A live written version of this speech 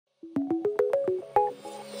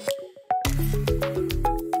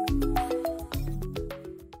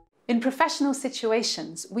professional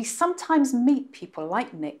situations, we sometimes meet people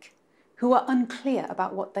like Nick who are unclear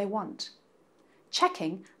about what they want.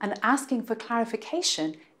 Checking and asking for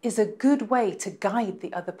clarification is a good way to guide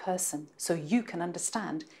the other person so you can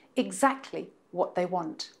understand exactly what they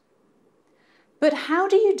want. But how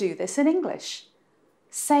do you do this in English?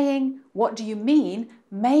 Saying, "What do you mean?"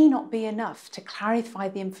 may not be enough to clarify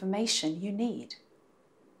the information you need.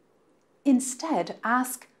 Instead,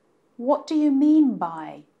 ask, "What do you mean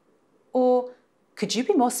by?" Or, "Could you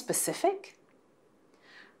be more specific?"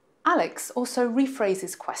 Alex also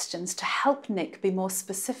rephrases questions to help Nick be more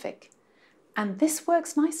specific, and this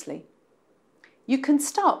works nicely. You can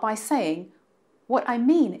start by saying, "What I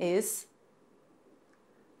mean is..."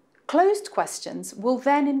 Closed questions will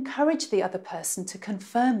then encourage the other person to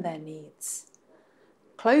confirm their needs.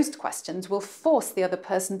 Closed questions will force the other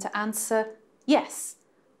person to answer yes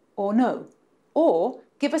or no, or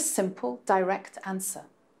give a simple, direct answer.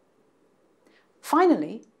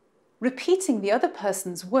 Finally, repeating the other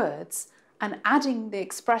person's words and adding the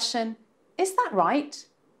expression, "Is that right?"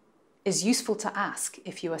 is useful to ask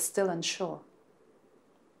if you are still unsure.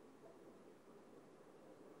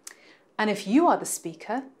 And if you are the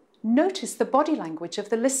speaker, notice the body language of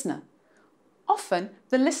the listener. Often,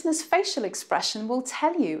 the listener's facial expression will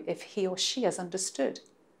tell you if he or she has understood.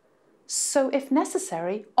 So if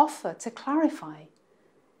necessary, offer to clarify.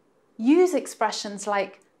 Use expressions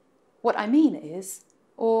like, "What I mean is,"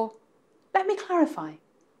 or "Let me clarify."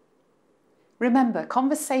 Remember,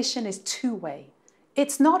 conversation is two-way.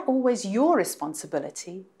 It's not always your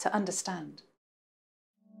responsibility to understand.